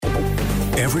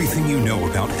Everything you know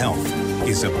about health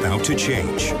is about to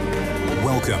change.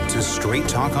 Welcome to Straight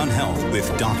Talk on Health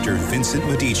with Dr. Vincent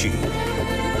Medici.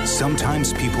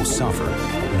 Sometimes people suffer,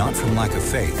 not from lack of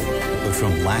faith, but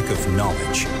from lack of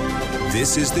knowledge.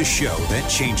 This is the show that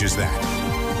changes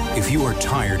that. If you are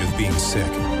tired of being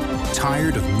sick,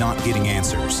 tired of not getting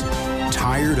answers,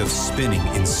 tired of spinning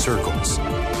in circles,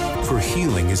 for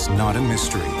healing is not a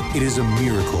mystery. It is a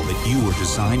miracle that you were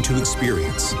designed to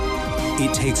experience.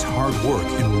 It takes hard work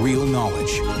and real knowledge.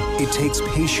 It takes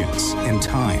patience and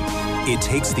time. It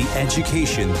takes the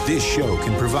education this show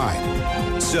can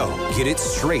provide. So, get it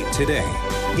straight today.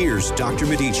 Here's Dr.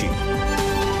 Medici.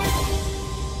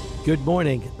 Good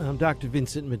morning. I'm Dr.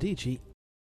 Vincent Medici,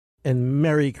 and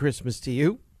Merry Christmas to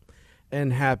you,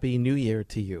 and Happy New Year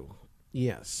to you.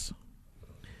 Yes,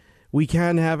 we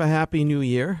can have a Happy New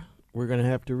Year. We're going to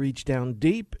have to reach down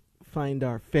deep, find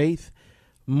our faith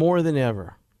more than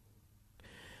ever.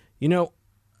 You know,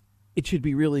 it should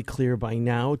be really clear by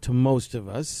now to most of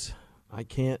us. I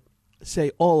can't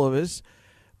say all of us,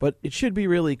 but it should be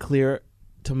really clear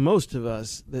to most of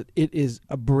us that it is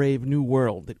a brave new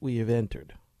world that we have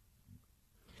entered.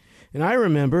 And I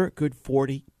remember a good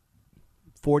 40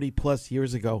 plus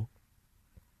years ago,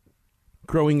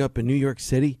 growing up in New York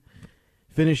City,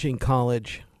 finishing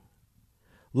college,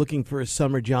 looking for a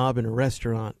summer job in a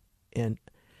restaurant. And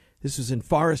this was in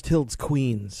Forest Hills,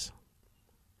 Queens,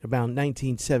 about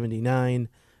 1979,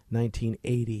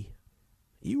 1980.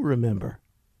 You remember.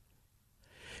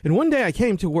 And one day I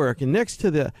came to work, and next to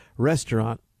the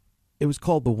restaurant, it was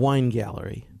called the Wine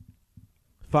Gallery,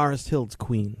 Forest Hills,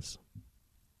 Queens.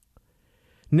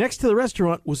 Next to the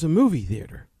restaurant was a movie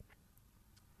theater.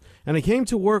 And I came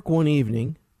to work one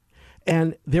evening,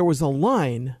 and there was a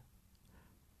line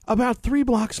about 3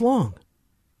 blocks long.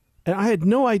 And I had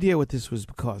no idea what this was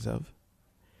because of.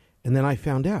 And then I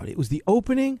found out it was the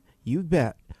opening, you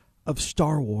bet, of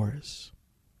Star Wars.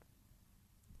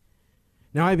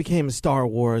 Now, I became a Star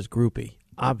Wars groupie.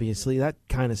 Obviously, that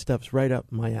kind of stuff's right up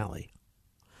my alley.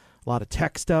 A lot of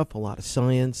tech stuff, a lot of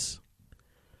science,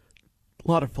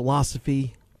 a lot of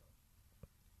philosophy.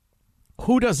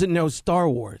 Who doesn't know Star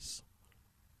Wars?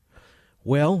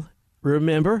 Well,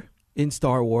 remember, in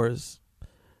Star Wars,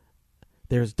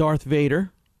 there's Darth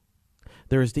Vader,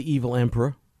 there's the evil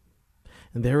Emperor,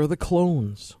 and there are the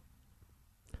clones.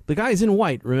 The guys in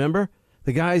white, remember?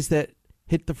 The guys that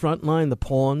hit the front line, the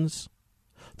pawns,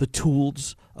 the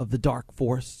tools of the dark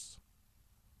force.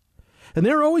 And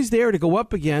they're always there to go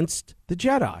up against the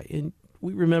Jedi. And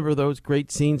we remember those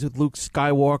great scenes with Luke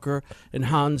Skywalker and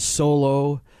Han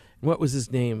Solo. And what was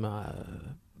his name?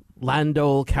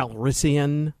 Lando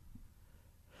Calrissian.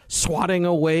 Swatting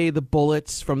away the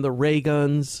bullets from the ray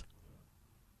guns.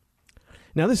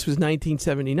 Now, this was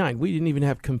 1979. We didn't even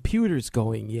have computers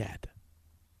going yet.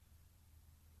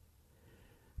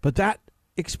 But that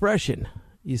expression,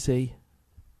 you see,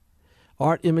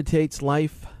 art imitates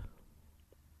life.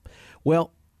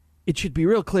 Well, it should be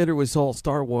real clear to us all,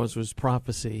 Star Wars was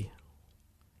prophecy.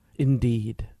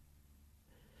 Indeed.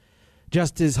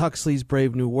 Just as Huxley's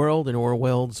Brave New World and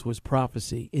Orwell's was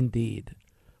prophecy. Indeed.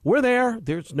 We're there.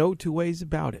 There's no two ways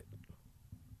about it.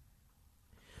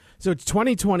 So it's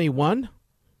 2021.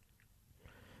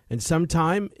 And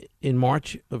sometime in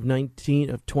March of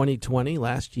 2020,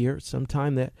 last year,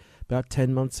 sometime that about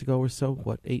 10 months ago or so,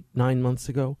 9 months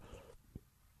ago,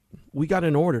 we got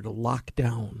an order to lock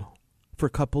down for a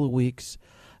couple of weeks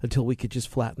until we could just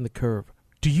flatten the curve.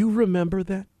 Do you remember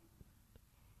that?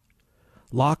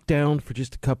 Lock down for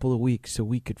just a couple of weeks so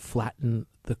we could flatten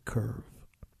the curve.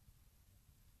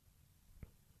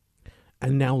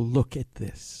 And now look at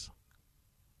this.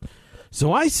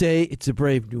 So I say it's a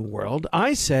brave new world.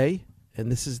 I say,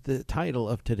 and this is the title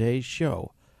of today's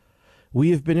show,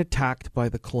 we have been attacked by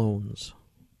the clones.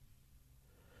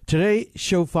 Today,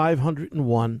 show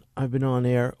 501. I've been on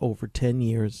air over 10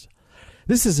 years.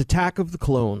 This is Attack of the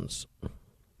Clones.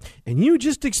 And you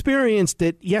just experienced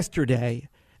it yesterday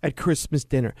at Christmas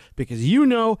dinner, because you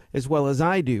know as well as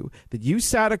I do that you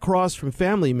sat across from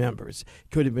family members.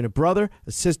 It could have been a brother,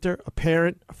 a sister, a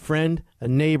parent, a friend, a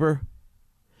neighbor.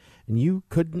 And you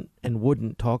couldn't and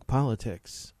wouldn't talk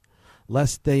politics,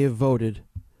 lest they have voted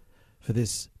for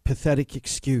this pathetic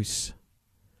excuse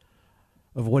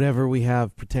of whatever we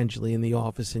have potentially in the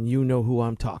office, and you know who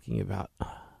I'm talking about.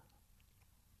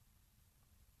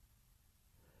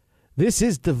 This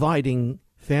is dividing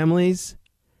families.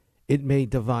 It may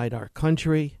divide our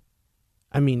country.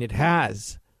 I mean, it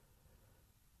has.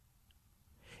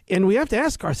 And we have to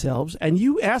ask ourselves, and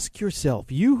you ask yourself,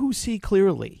 you who see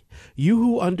clearly, you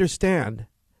who understand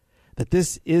that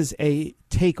this is a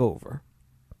takeover,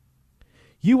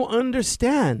 you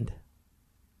understand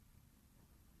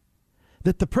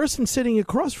that the person sitting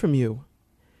across from you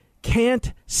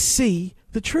can't see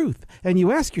the truth. And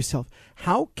you ask yourself,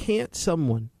 how can't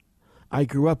someone I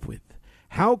grew up with,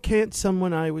 how can't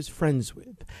someone I was friends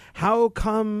with, how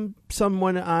come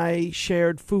someone I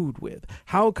shared food with,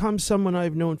 how come someone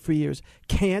I've known for years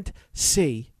can't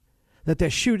see that they're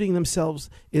shooting themselves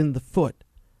in the foot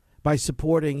by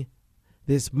supporting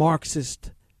this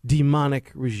Marxist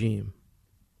demonic regime?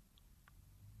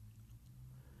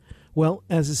 Well,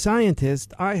 as a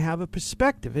scientist, I have a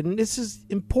perspective, and this is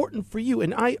important for you.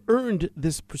 And I earned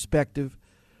this perspective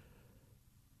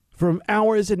from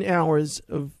hours and hours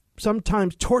of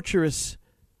sometimes torturous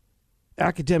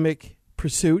academic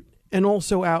pursuit and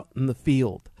also out in the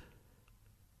field.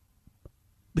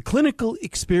 The clinical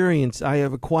experience I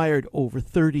have acquired over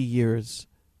 30 years,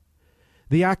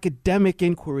 the academic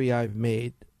inquiry I've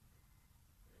made,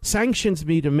 sanctions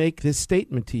me to make this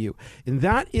statement to you. And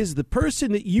that is, the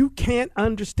person that you can't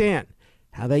understand,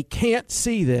 how they can't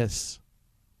see this,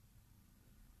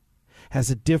 has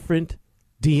a different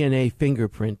DNA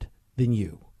fingerprint than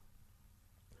you.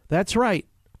 That's right.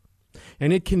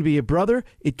 And it can be a brother,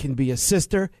 it can be a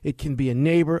sister, it can be a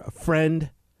neighbor, a friend,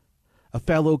 a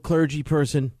fellow clergy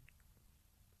person.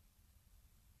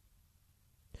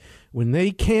 When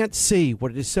they can't see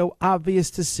what it is so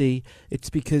obvious to see, it's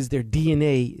because their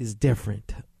DNA is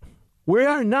different. We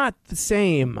are not the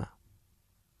same.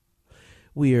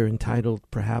 We are entitled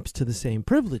perhaps to the same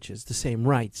privileges, the same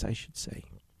rights, I should say,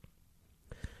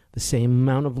 the same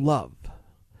amount of love.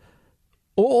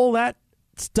 All that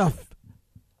stuff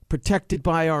protected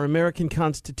by our American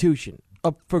Constitution,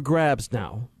 up for grabs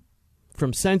now,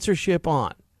 from censorship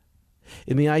on.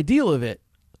 In the ideal of it,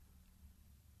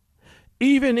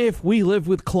 even if we live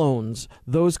with clones,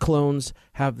 those clones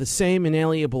have the same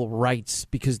inalienable rights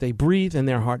because they breathe and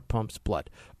their heart pumps blood.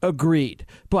 Agreed.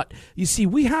 But you see,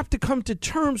 we have to come to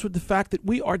terms with the fact that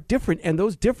we are different, and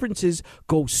those differences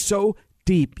go so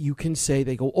deep, you can say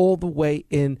they go all the way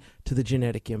into the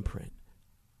genetic imprint.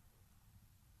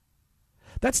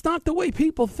 That's not the way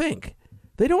people think.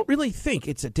 They don't really think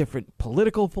it's a different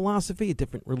political philosophy, a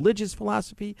different religious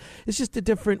philosophy. It's just a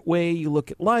different way you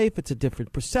look at life. It's a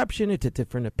different perception. It's a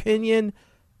different opinion.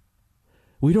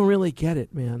 We don't really get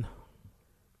it, man.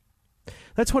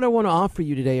 That's what I want to offer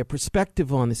you today, a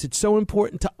perspective on this. It's so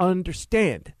important to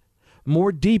understand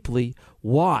more deeply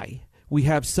why we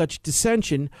have such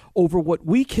dissension over what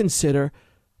we consider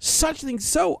something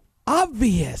so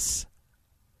obvious.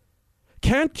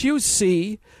 Can't you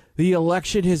see the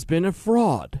election has been a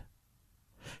fraud?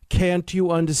 Can't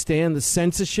you understand the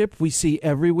censorship we see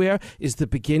everywhere is the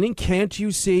beginning? Can't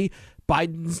you see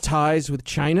Biden's ties with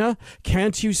China?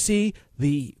 Can't you see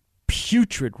the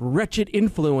putrid, wretched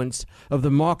influence of the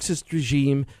Marxist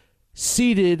regime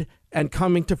seated and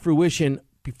coming to fruition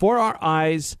before our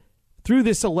eyes through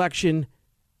this election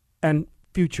and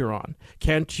future on?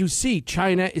 Can't you see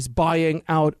China is buying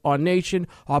out our nation,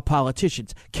 our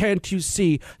politicians? Can't you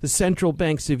see the central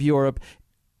banks of Europe,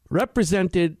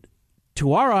 represented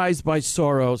to our eyes by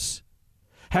Soros,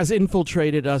 has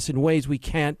infiltrated us in ways we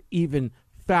can't even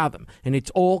fathom? And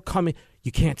it's all coming.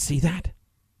 You can't see that?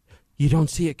 You don't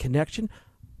see a connection?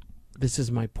 This is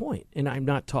my point, and I'm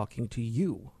not talking to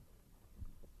you.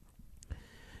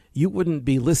 You wouldn't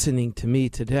be listening to me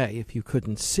today if you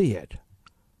couldn't see it.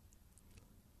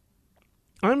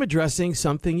 I'm addressing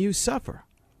something you suffer.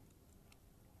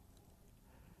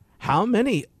 How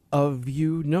many of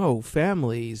you know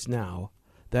families now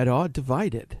that are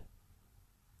divided?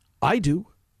 I do.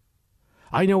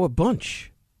 I know a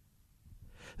bunch.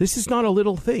 This is not a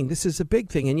little thing. This is a big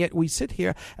thing. And yet we sit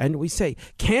here and we say,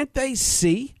 can't they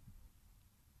see?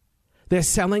 They're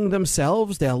selling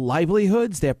themselves, their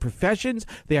livelihoods, their professions,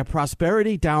 their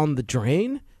prosperity down the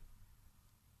drain.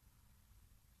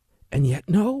 And yet,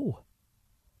 no.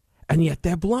 And yet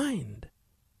they're blind.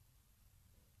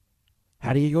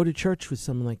 How do you go to church with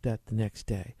someone like that the next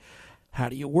day? How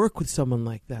do you work with someone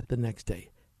like that the next day?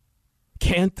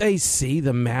 Can't they see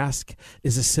the mask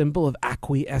is a symbol of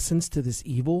acquiescence to this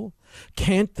evil?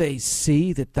 Can't they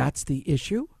see that that's the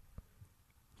issue?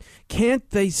 Can't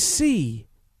they see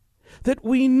that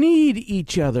we need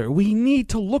each other? We need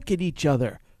to look at each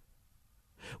other.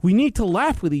 We need to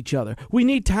laugh with each other. We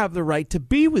need to have the right to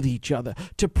be with each other,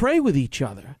 to pray with each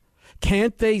other.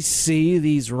 Can't they see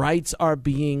these rights are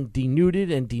being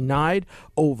denuded and denied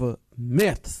over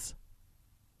myths,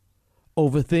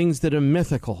 over things that are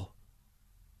mythical?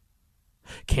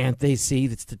 Can't they see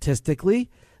that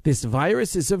statistically this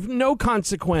virus is of no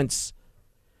consequence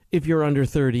if you're under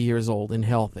 30 years old and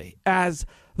healthy, as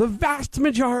the vast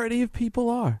majority of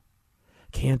people are?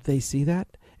 Can't they see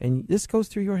that? And this goes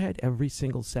through your head every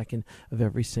single second of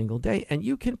every single day. And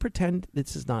you can pretend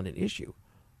this is not an issue.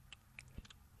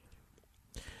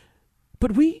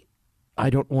 But I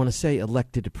don't want to say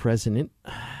elected a president.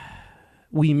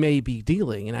 We may be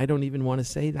dealing, and I don't even want to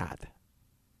say that.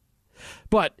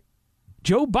 But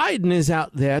Joe Biden is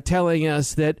out there telling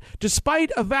us that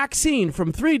despite a vaccine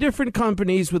from 3 different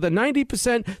companies with a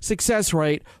 90% success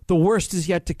rate, the worst is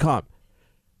yet to come.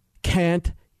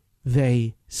 Can't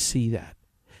they see that?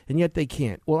 And yet they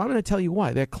can't. Well, I'm going to tell you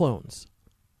why. They're clones.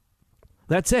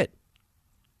 That's it.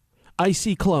 I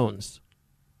see clones.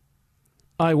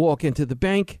 I walk into the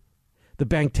bank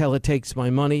teller takes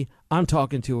my money. I'm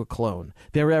talking to a clone.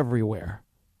 They're everywhere.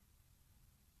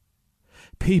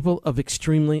 People of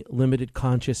extremely limited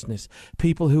consciousness,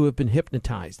 people who have been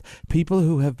hypnotized, people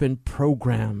who have been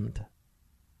programmed.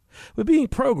 We're being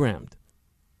programmed.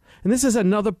 And this is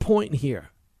another point here.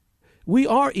 We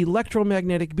are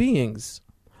electromagnetic beings.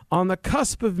 On the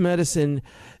cusp of medicine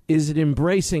is an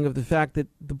embracing of the fact that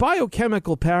the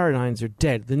biochemical paradigms are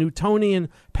dead. The Newtonian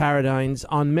paradigms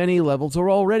on many levels are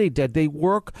already dead. They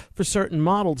work for certain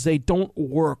models. They don't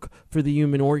work for the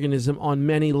human organism on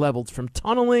many levels, from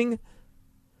tunneling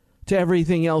to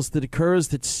everything else that occurs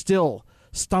that still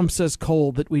stumps us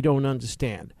cold that we don't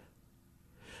understand.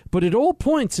 But at all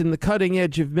points in the cutting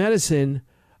edge of medicine,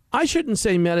 I shouldn't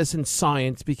say medicine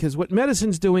science, because what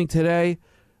medicine's doing today,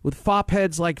 with fop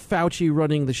heads like Fauci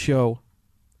running the show,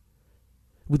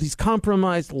 with these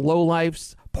compromised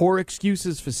lowlifes, poor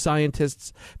excuses for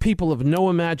scientists, people of no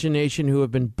imagination who have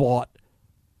been bought.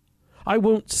 I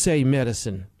won't say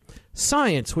medicine.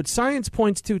 Science, what science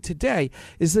points to today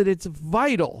is that it's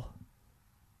vital.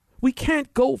 We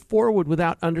can't go forward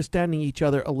without understanding each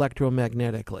other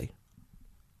electromagnetically.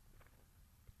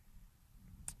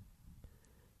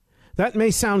 That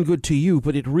may sound good to you,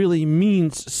 but it really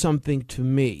means something to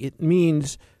me. It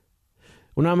means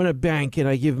when I'm in a bank and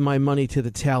I give my money to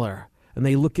the teller and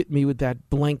they look at me with that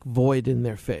blank void in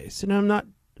their face. And I'm not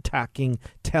attacking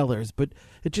tellers, but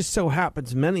it just so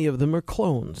happens many of them are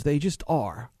clones. They just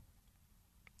are.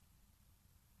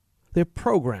 They're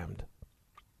programmed.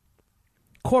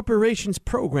 Corporations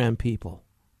program people.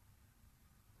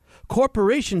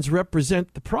 Corporations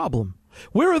represent the problem.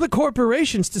 Where are the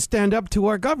corporations to stand up to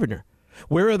our governor?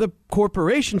 Where are the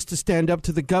corporations to stand up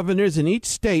to the governors in each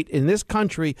state in this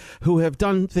country who have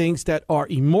done things that are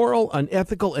immoral,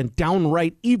 unethical, and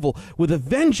downright evil with a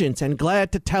vengeance, and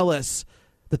glad to tell us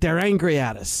that they're angry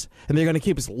at us and they're going to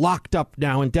keep us locked up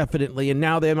now indefinitely, and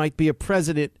now there might be a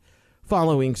president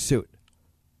following suit?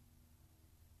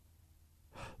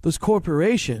 Those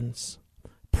corporations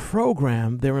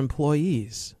program their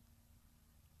employees.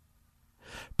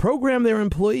 Program their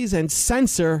employees and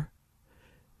censor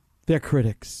their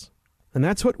critics. And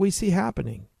that's what we see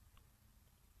happening.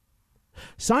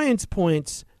 Science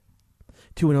points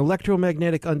to an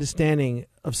electromagnetic understanding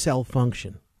of cell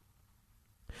function.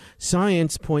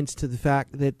 Science points to the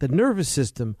fact that the nervous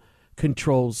system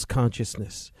controls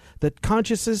consciousness. That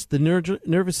consciousness, the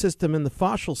nervous system, and the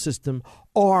fascial system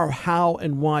are how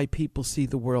and why people see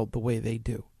the world the way they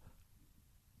do.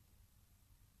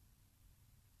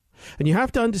 And you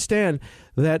have to understand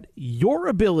that your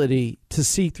ability to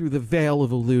see through the veil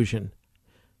of illusion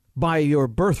by your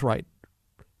birthright,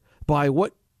 by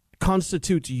what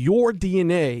constitutes your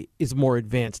DNA, is more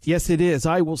advanced. Yes, it is.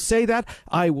 I will say that.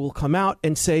 I will come out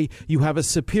and say you have a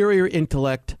superior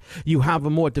intellect, you have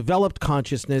a more developed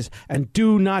consciousness, and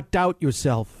do not doubt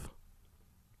yourself.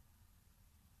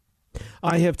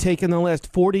 I have taken the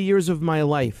last 40 years of my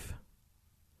life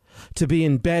to be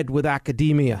in bed with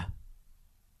academia,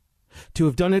 to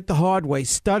have done it the hard way,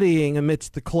 studying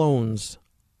amidst the clones,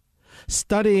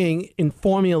 studying in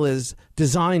formulas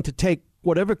designed to take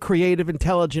whatever creative,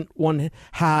 intelligent one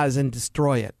has and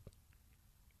destroy it.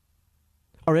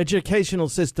 Our educational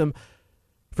system,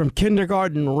 from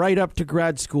kindergarten right up to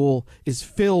grad school, is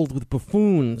filled with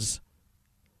buffoons,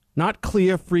 not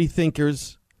clear free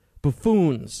thinkers,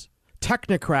 buffoons,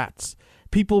 technocrats,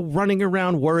 people running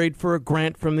around worried for a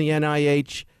grant from the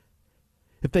NIH.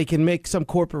 If they can make some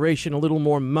corporation a little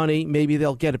more money, maybe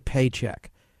they'll get a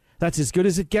paycheck. That's as good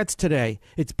as it gets today.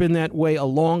 It's been that way a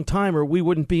long time, or we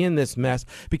wouldn't be in this mess,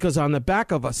 because on the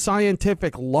back of a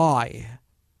scientific lie,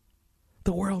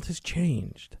 the world has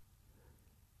changed.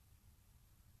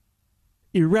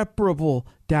 Irreparable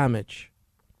damage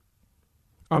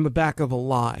on the back of a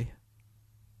lie.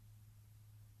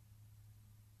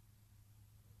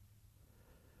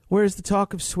 Where's the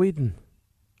talk of Sweden?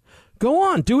 Go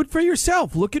on, do it for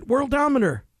yourself. Look at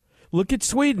Worldometer. Look at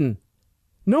Sweden.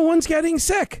 No one's getting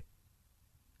sick.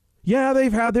 Yeah,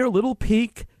 they've had their little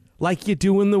peak, like you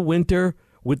do in the winter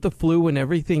with the flu and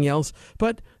everything else,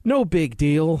 but no big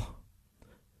deal.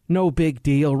 No big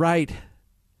deal, right?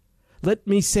 Let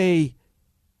me say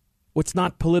what's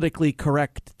not politically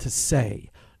correct to say.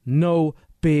 No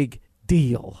big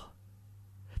deal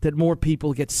that more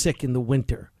people get sick in the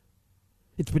winter.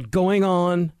 It's been going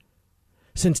on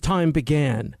since time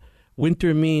began.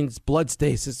 Winter means blood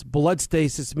stasis. Blood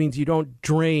stasis means you don't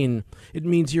drain. It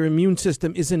means your immune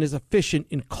system isn't as efficient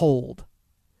in cold.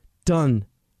 Done.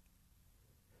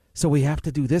 So we have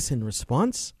to do this in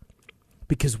response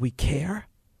because we care.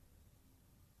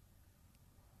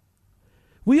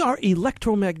 We are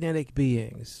electromagnetic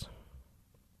beings.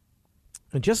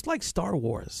 And just like Star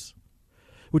Wars,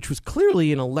 which was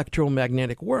clearly an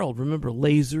electromagnetic world, remember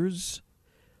lasers?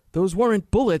 Those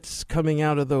weren't bullets coming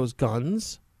out of those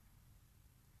guns.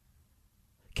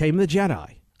 Came the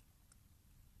Jedi.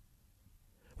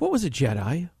 What was a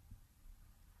Jedi?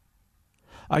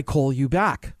 I call you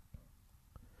back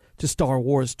to Star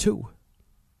Wars 2.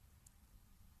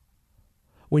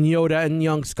 When Yoda and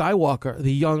young Skywalker,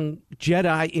 the young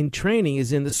Jedi in training,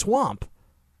 is in the swamp.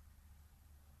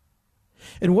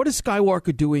 And what is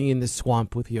Skywalker doing in the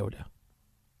swamp with Yoda?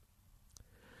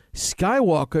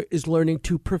 Skywalker is learning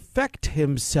to perfect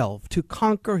himself, to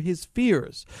conquer his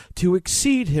fears, to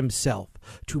exceed himself,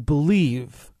 to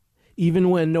believe, even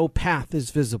when no path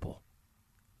is visible.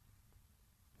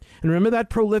 And remember that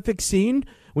prolific scene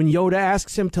when Yoda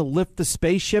asks him to lift the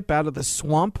spaceship out of the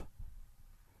swamp?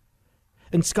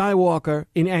 And Skywalker,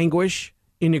 in anguish,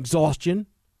 in exhaustion,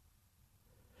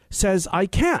 says, I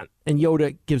can't. And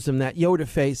Yoda gives him that Yoda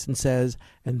face and says,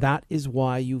 and that is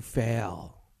why you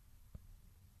fail.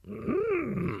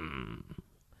 And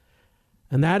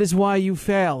that is why you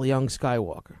fail, young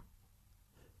Skywalker.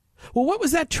 Well, what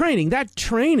was that training? That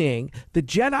training, the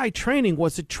Jedi training,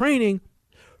 was a training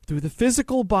through the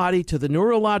physical body to the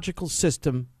neurological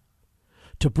system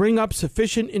to bring up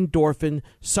sufficient endorphin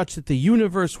such that the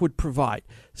universe would provide.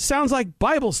 Sounds like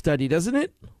Bible study, doesn't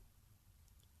it?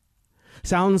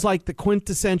 Sounds like the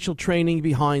quintessential training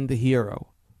behind the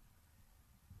hero.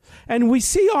 And we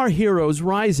see our heroes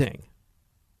rising.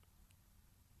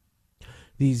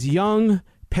 These young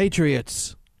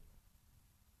patriots,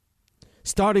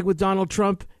 starting with Donald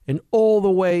Trump and all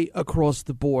the way across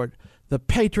the board, the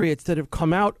patriots that have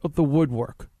come out of the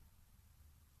woodwork.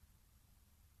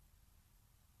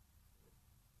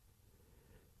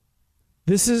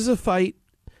 This is a fight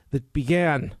that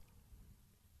began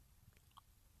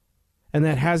and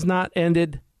that has not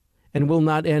ended and will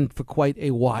not end for quite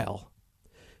a while.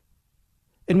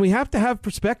 And we have to have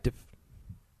perspective.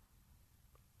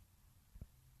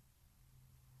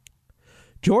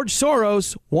 George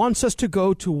Soros wants us to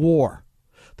go to war.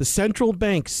 The central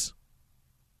banks,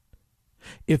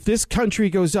 if this country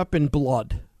goes up in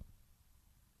blood,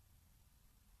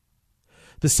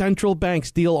 the central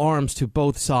banks deal arms to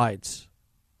both sides.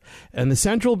 And the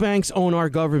central banks own our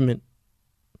government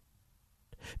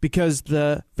because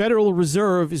the Federal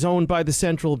Reserve is owned by the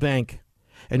central bank.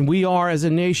 And we are, as a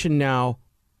nation now,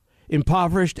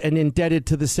 impoverished and indebted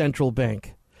to the central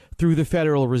bank through the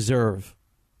Federal Reserve.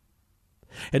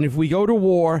 And if we go to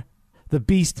war, the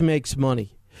beast makes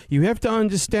money. You have to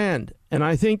understand, and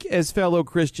I think as fellow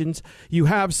Christians, you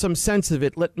have some sense of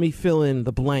it. Let me fill in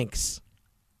the blanks.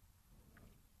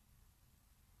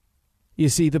 You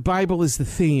see, the Bible is the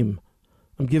theme.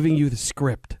 I'm giving you the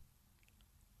script.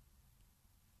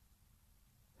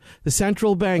 The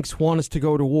central banks want us to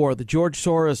go to war. The George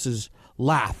Soroses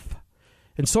laugh.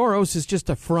 And Soros is just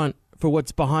a front for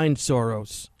what's behind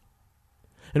Soros.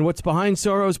 And what's behind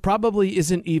Soros probably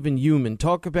isn't even human.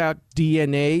 Talk about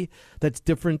DNA that's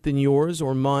different than yours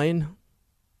or mine.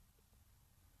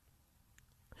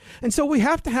 And so we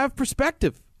have to have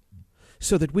perspective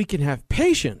so that we can have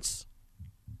patience,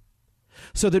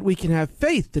 so that we can have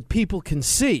faith that people can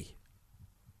see,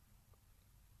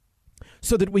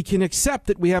 so that we can accept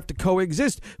that we have to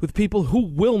coexist with people who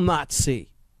will not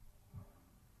see.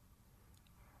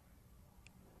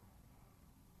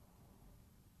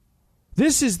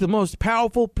 This is the most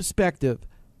powerful perspective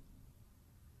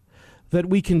that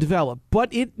we can develop.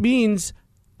 But it means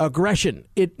aggression.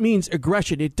 It means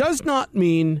aggression. It does not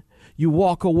mean you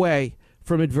walk away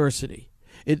from adversity.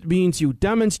 It means you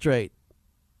demonstrate.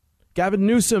 Gavin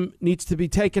Newsom needs to be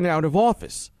taken out of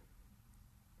office.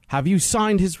 Have you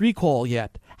signed his recall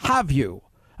yet? Have you?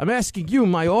 I'm asking you,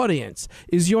 my audience.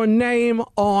 Is your name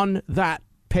on that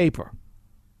paper?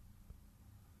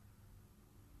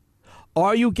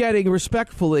 Are you getting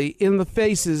respectfully in the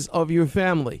faces of your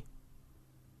family?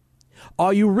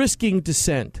 Are you risking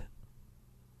dissent?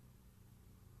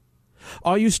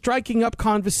 Are you striking up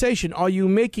conversation? Are you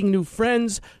making new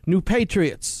friends, new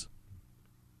patriots?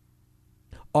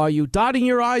 Are you dotting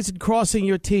your I's and crossing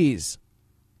your T's?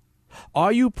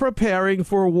 Are you preparing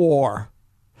for war?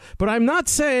 But I'm not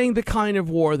saying the kind of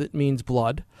war that means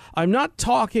blood. I'm not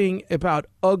talking about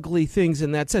ugly things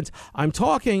in that sense. I'm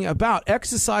talking about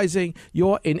exercising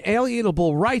your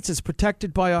inalienable rights as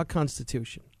protected by our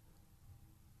Constitution.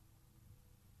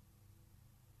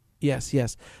 Yes.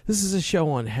 This is a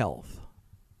show on health.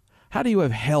 How do you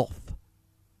have health?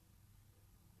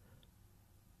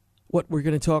 What, we're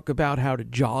going to talk about how to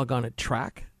jog on a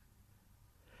track?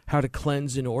 How to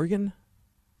cleanse an organ?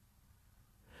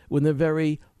 When the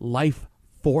very life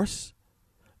force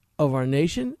of our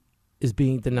nation is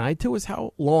being denied to us,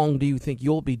 how long do you think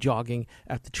you'll be jogging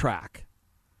at the track?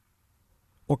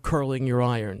 Or curling your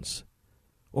irons?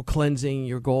 Or cleansing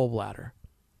your gallbladder?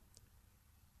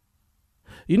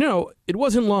 You know, it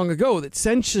wasn't long ago that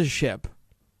censorship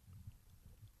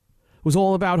was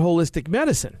all about holistic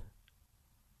medicine.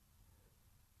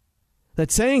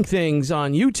 That saying things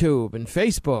on YouTube and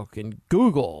Facebook and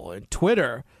Google and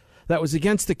Twitter that was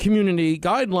against the community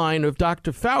guideline of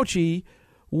Dr. Fauci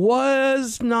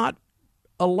was not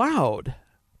allowed.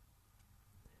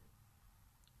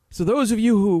 So those of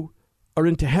you who are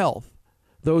into health,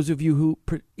 those of you who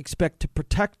expect to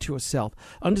protect yourself,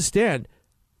 understand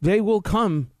they will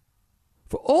come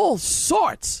for all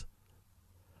sorts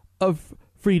of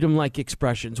freedom-like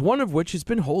expressions, one of which has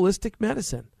been holistic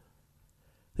medicine.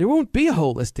 There won't be a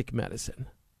holistic medicine.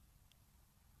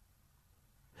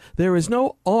 There is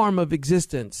no arm of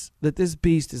existence that this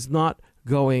beast is not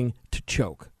going to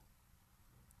choke.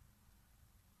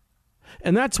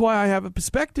 And that's why I have a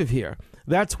perspective here.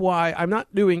 That's why I'm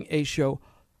not doing a show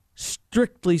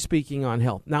strictly speaking on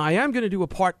health. Now, I am going to do a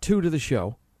part 2 to the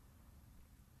show.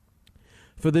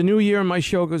 For the new year, my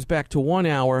show goes back to 1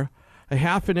 hour, a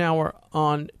half an hour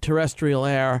on terrestrial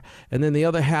air, and then the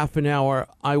other half an hour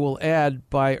I will add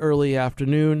by early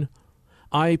afternoon.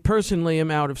 I personally am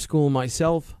out of school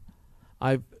myself.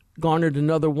 I've garnered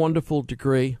another wonderful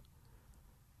degree.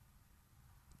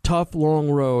 Tough,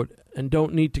 long road, and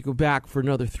don't need to go back for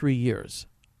another 3 years.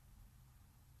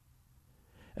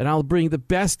 And I'll bring the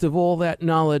best of all that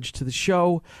knowledge to the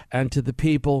show and to the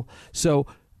people. So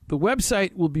the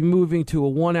website will be moving to a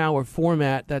 1 hour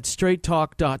format. That's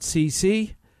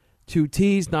straighttalk.cc, 2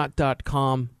 T's, not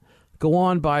 .com. Go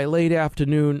on by late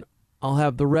afternoon. I'll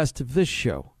have the rest of this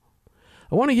show.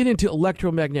 I want to get into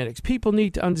electromagnetics. People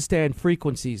need to understand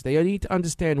frequencies. They need to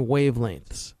understand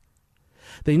wavelengths.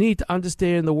 They need to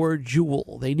understand the word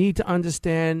joule. They need to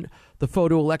understand the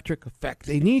photoelectric effect.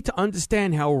 They need to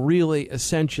understand how really,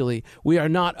 essentially, we are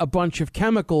not a bunch of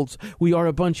chemicals. We are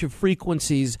a bunch of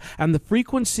frequencies. And the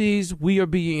frequencies we are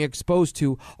being exposed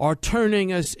to are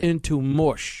turning us into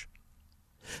mush.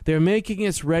 They're making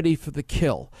us ready for the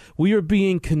kill. We are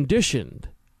being conditioned.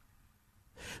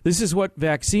 This is what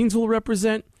vaccines will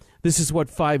represent. This is what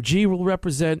 5G will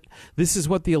represent. This is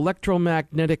what the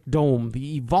electromagnetic dome,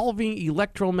 the evolving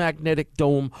electromagnetic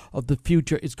dome of the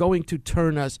future, is going to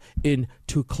turn us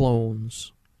into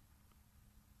clones.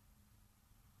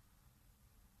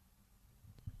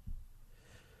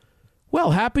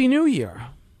 Well, Happy New Year.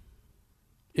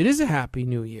 It is a Happy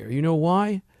New Year. You know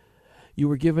why? You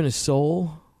were given a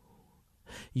soul.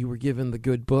 You were given the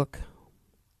good book.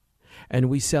 And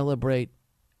we celebrate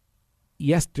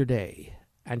yesterday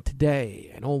and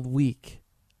today and all week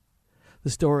the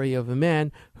story of a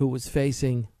man who was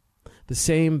facing the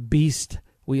same beast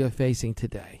we are facing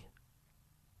today.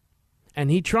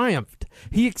 And he triumphed.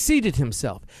 He exceeded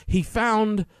himself. He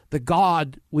found the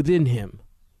God within him.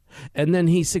 And then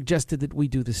he suggested that we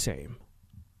do the same.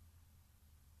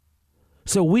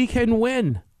 So we can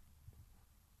win.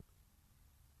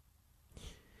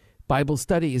 Bible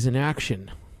study is an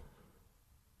action.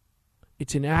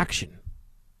 It's an action.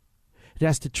 It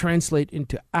has to translate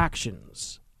into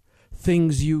actions,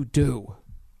 things you do.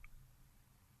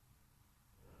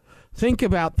 Think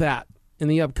about that in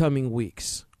the upcoming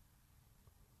weeks.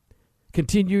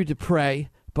 Continue to pray,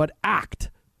 but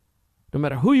act. No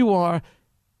matter who you are,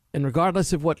 and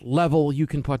regardless of what level you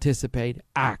can participate,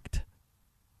 act.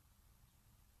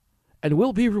 And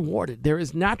we'll be rewarded. There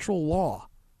is natural law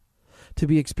to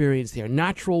be experienced here.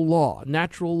 Natural law.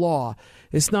 Natural law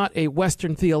is not a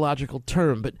Western theological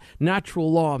term, but natural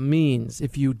law means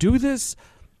if you do this,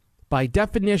 by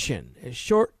definition, as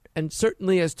short and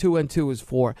certainly as 2 and 2 is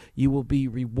 4, you will be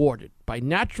rewarded. By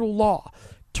natural law,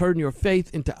 turn your faith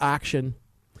into action.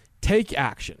 Take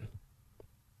action.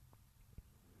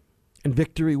 And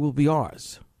victory will be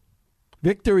ours.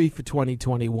 Victory for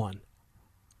 2021.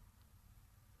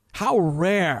 How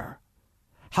rare,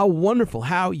 how wonderful,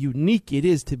 how unique it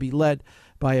is to be led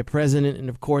by a president, and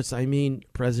of course I mean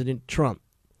President Trump.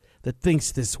 that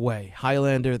thinks this way,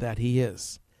 Highlander that he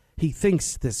is. He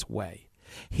thinks this way.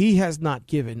 He has not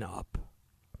given up.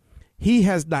 He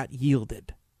has not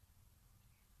yielded.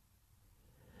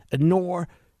 And nor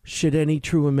should any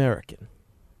true American.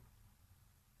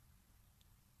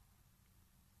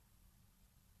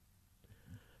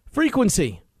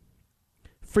 Frequency.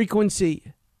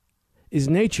 Frequency is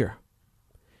nature.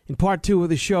 In part 2 of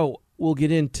the show, we'll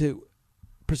get into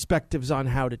perspectives on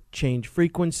how to change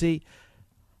frequency.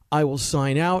 I will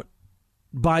sign out.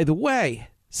 By the way,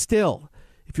 still,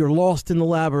 if you're lost in the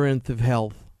labyrinth of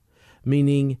health,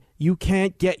 meaning you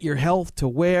can't get your health to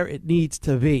where it needs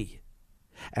to be,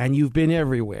 and you've been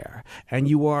everywhere, and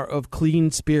you are of clean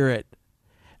spirit,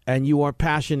 and you are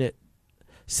passionate,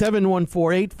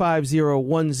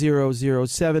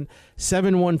 714-850-1007,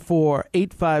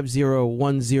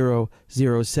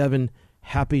 714-850-1007.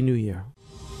 Happy New Year.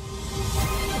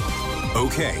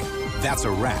 Okay, that's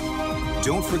a wrap.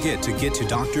 Don't forget to get to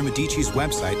Dr. Medici's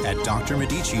website at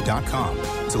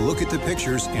drmedici.com to look at the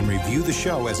pictures and review the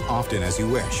show as often as you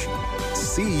wish.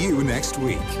 See you next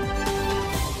week.